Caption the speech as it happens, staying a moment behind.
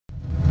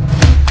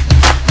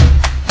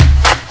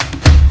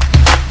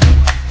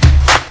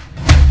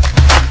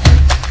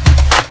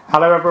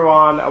Hello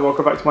everyone and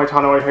welcome back to my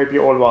channel. I hope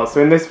you're all well. So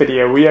in this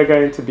video we are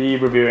going to be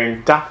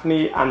reviewing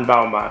Daphne and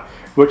Velma,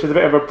 which is a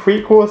bit of a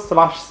prequel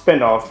slash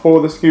spin-off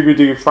for the Scooby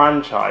Doo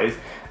franchise,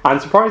 and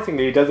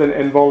surprisingly doesn't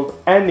involve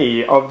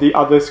any of the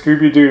other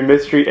Scooby Doo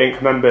Mystery Inc.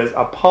 members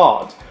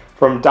apart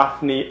from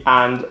Daphne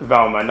and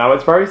Velma. Now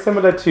it's very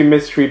similar to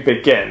Mystery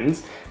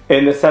Begins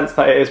in the sense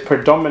that it is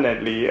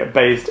predominantly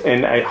based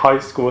in a high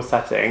school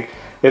setting.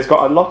 It's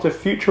got a lot of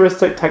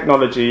futuristic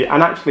technology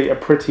and actually a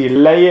pretty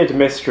layered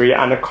mystery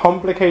and a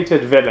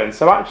complicated villain,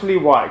 so actually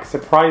works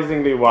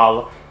surprisingly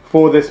well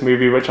for this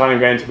movie, which I'm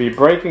going to be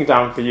breaking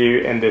down for you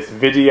in this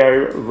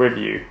video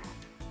review.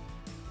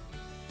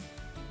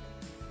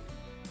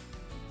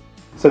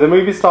 So the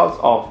movie starts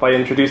off by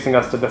introducing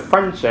us to the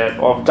friendship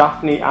of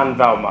Daphne and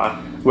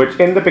Velma, which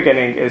in the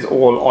beginning is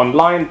all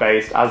online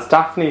based, as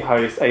Daphne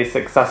hosts a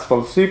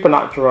successful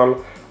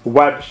supernatural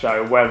web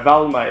show where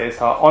Velma is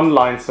her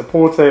online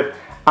supportive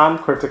and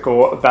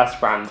critical best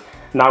friend.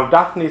 Now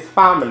Daphne's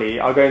family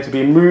are going to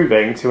be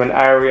moving to an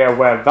area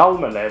where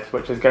Velma lives,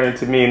 which is going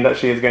to mean that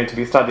she is going to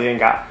be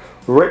studying at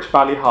Rich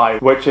Valley High,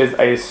 which is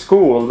a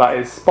school that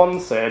is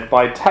sponsored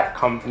by tech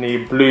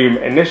company Bloom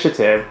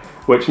Initiative,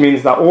 which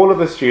means that all of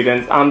the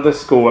students and the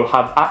school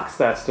have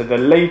access to the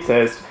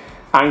latest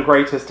and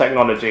greatest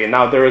technology.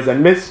 Now there is a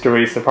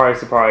mystery, surprise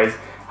surprise,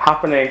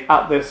 happening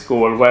at this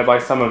school whereby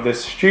some of the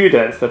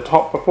students, the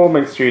top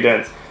performing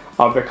students,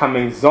 are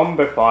becoming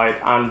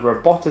zombified and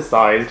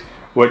roboticized,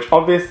 which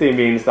obviously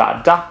means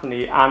that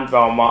Daphne and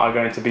Velma are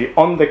going to be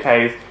on the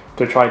case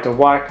to try to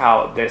work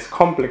out this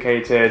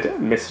complicated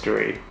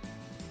mystery.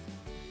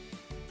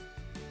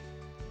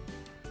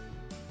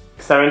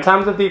 So in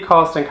terms of the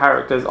cast and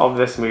characters of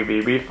this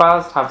movie, we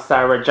first have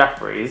Sarah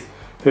Jeffries,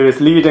 who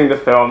is leading the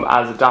film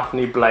as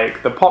Daphne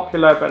Blake, the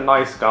popular but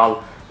nice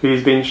girl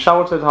who's been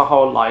sheltered her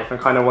whole life and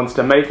kind of wants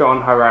to make it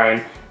on her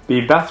own,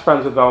 be best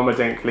friends with Velma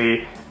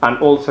Dinkley, and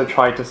also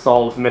try to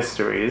solve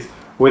mysteries.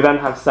 We then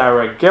have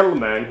Sarah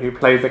Gilman, who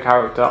plays the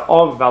character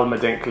of Velma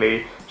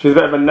Dinkley. She's a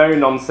bit of a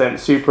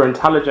no-nonsense, super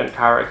intelligent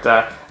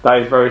character that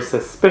is very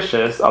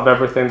suspicious of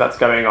everything that's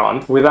going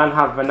on. We then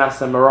have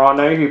Vanessa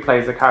Marano, who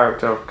plays the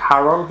character of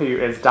Carol, who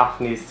is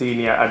Daphne's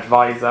senior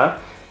advisor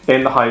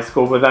in the high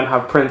school. We then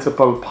have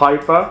Principal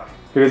Piper,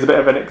 who is a bit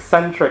of an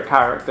eccentric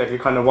character who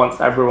kind of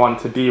wants everyone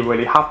to be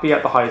really happy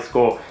at the high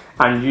school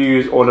and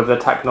use all of the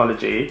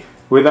technology.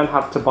 We then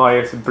have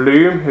Tobias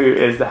Bloom, who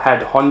is the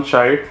head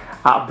honcho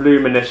at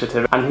Bloom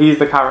Initiative, and he's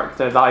the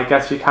character that I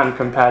guess you can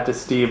compare to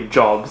Steve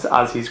Jobs,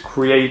 as he's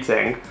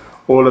creating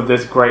all of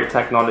this great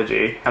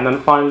technology. And then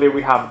finally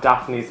we have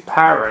Daphne's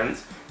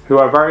parents, who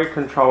are very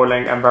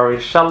controlling and very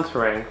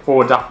sheltering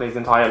for Daphne's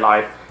entire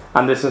life,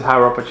 and this is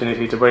her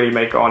opportunity to really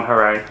make it on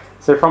her own.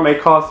 So from a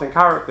cast and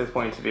characters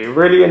point of view,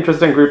 really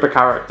interesting group of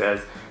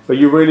characters, but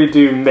you really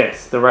do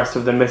miss the rest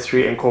of the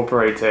Mystery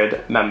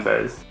Incorporated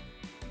members.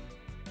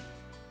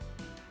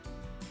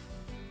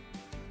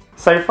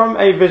 So from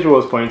a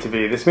visuals point of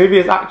view, this movie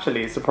is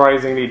actually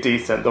surprisingly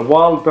decent. The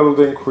world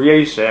building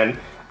creation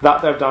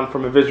that they've done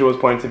from a visuals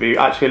point of view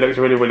actually looks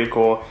really, really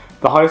cool.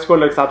 The high school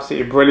looks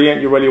absolutely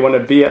brilliant. You really want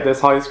to be at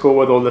this high school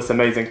with all this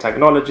amazing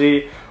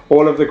technology.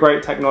 All of the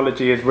great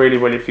technology is really,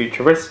 really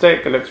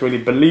futuristic. It looks really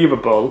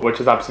believable,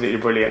 which is absolutely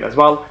brilliant as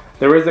well.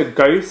 There is a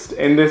ghost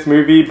in this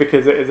movie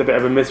because it is a bit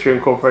of a Mystery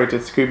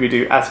Incorporated Scooby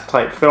Doo-esque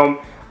type film.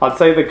 I'd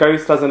say the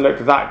ghost doesn't look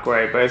that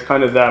great, but it's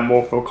kind of there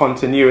more for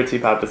continuity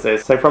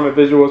purposes. So from a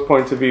visuals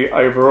point of view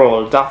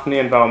overall, Daphne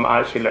and Velma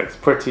actually looks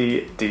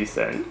pretty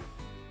decent.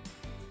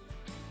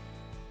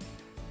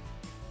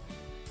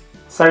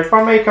 So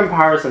from a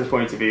comparison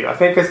point of view, I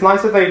think it's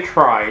nice that they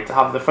try to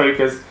have the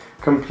focus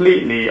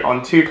completely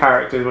on two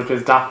characters, which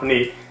is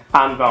Daphne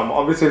and Velma.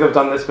 Obviously they've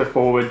done this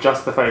before with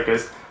just the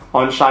focus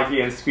on Shaggy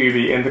and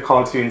Scooby in the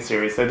cartoon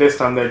series, so this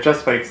time they're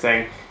just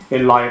focusing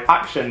in live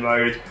action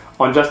mode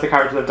on just the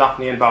characters of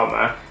Daphne and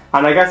Velma.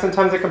 And I guess in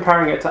terms of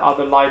comparing it to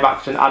other live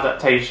action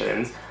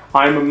adaptations,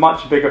 I'm a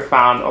much bigger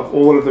fan of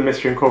all of the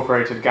Mystery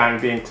Incorporated gang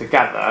being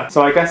together.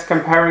 So I guess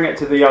comparing it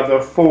to the other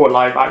 4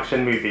 live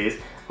action movies,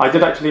 I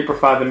did actually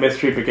prefer The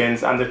Mystery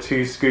Begins and the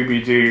 2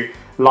 Scooby Doo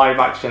live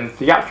action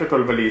theatrical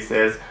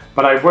releases,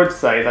 but I would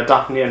say that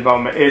Daphne and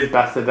Velma is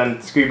better than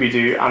Scooby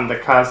Doo and The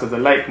Curse of the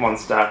Lake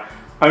Monster,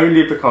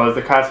 only because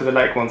The Curse of the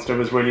Lake Monster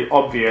was really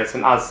obvious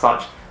and as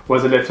such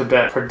was a little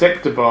bit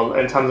predictable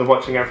in terms of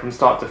watching it from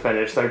start to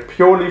finish. So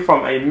purely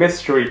from a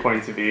mystery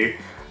point of view,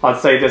 I'd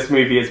say this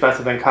movie is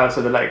better than Curse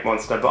of the Lake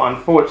Monster, but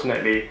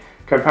unfortunately,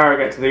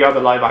 comparing it to the other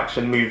live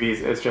action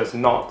movies is just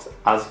not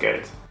as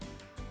good.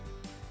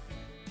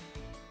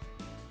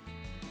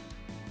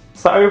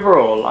 So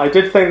overall, I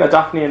did think that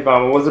Daphne and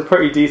Velma was a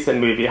pretty decent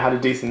movie. It had a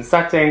decent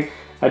setting,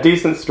 a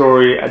decent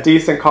story, a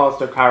decent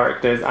cast of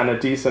characters, and a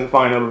decent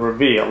final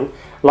reveal.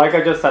 Like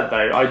I just said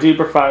though, I do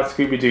prefer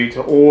Scooby Doo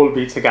to all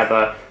be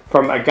together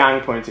from a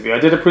gang point of view. I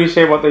did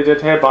appreciate what they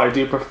did here, but I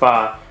do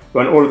prefer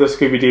when all of the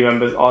Scooby Doo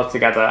members are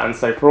together, and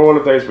so for all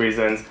of those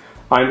reasons,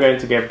 I'm going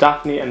to give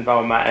Daphne and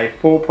Velma a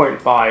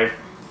 4.5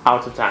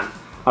 out of 10.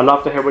 I'd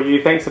love to hear what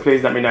you think, so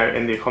please let me know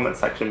in the comment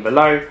section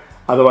below.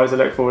 Otherwise, I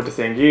look forward to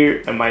seeing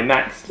you in my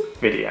next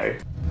video.